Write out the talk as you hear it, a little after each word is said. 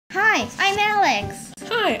Hi, I'm Alex.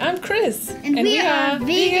 Hi, I'm Chris. And we are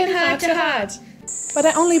Vegan Heart to Heart. But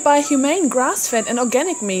I only buy humane, grass-fed and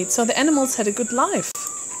organic meat, so the animals had a good life.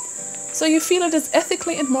 So you feel it is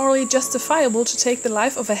ethically and morally justifiable to take the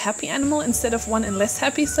life of a happy animal instead of one in less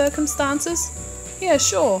happy circumstances? Yeah,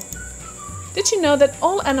 sure. Did you know that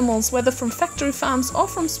all animals, whether from factory farms or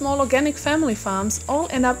from small organic family farms, all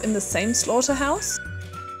end up in the same slaughterhouse?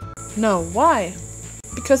 No, why?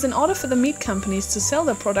 Because in order for the meat companies to sell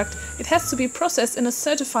their product, it has to be processed in a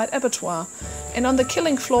certified abattoir. And on the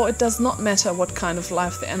killing floor, it does not matter what kind of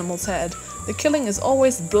life the animals had. The killing is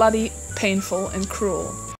always bloody, painful and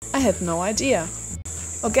cruel. I had no idea.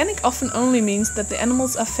 Organic often only means that the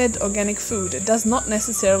animals are fed organic food. It does not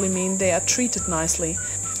necessarily mean they are treated nicely.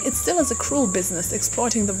 It still is a cruel business,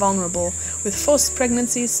 exploiting the vulnerable, with forced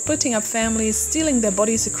pregnancies, splitting up families, stealing their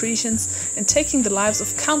body secretions, and taking the lives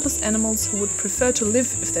of countless animals who would prefer to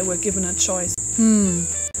live if they were given a choice.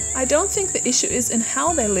 I don't think the issue is in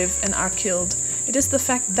how they live and are killed. It is the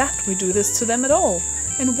fact that we do this to them at all.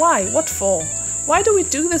 And why? What for? Why do we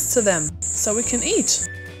do this to them? So we can eat.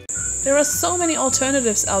 There are so many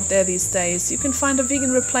alternatives out there these days. You can find a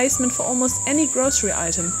vegan replacement for almost any grocery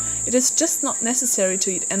item. It is just not necessary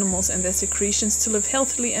to eat animals and their secretions to live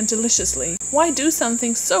healthily and deliciously. Why do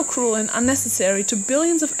something so cruel and unnecessary to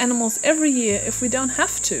billions of animals every year if we don't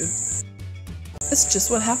have to? It's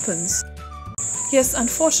just what happens. Yes,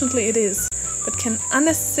 unfortunately it is. But can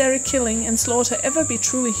unnecessary killing and slaughter ever be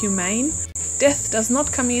truly humane? Death does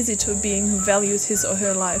not come easy to a being who values his or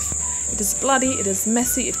her life. It is bloody, it is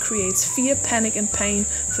messy, it creates fear, panic and pain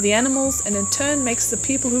for the animals and in turn makes the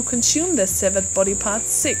people who consume their severed body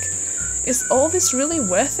parts sick. Is all this really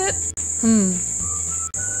worth it?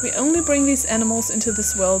 We only bring these animals into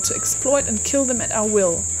this world to exploit and kill them at our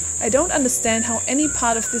will. I don't understand how any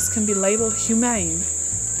part of this can be labeled humane.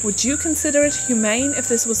 Would you consider it humane if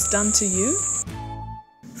this was done to you?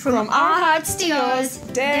 From our hearts to yours,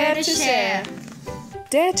 dare to share.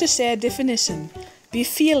 Dare to share definition. Be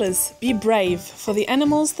fearless, be brave, for the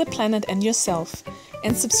animals, the planet and yourself.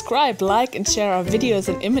 And subscribe, like and share our videos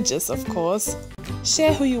and images, of course.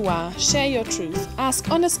 Share who you are, share your truth, ask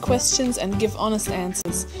honest questions and give honest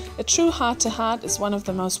answers. A true heart-to-heart is one of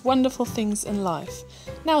the most wonderful things in life.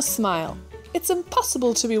 Now smile. It's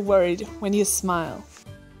impossible to be worried when you smile.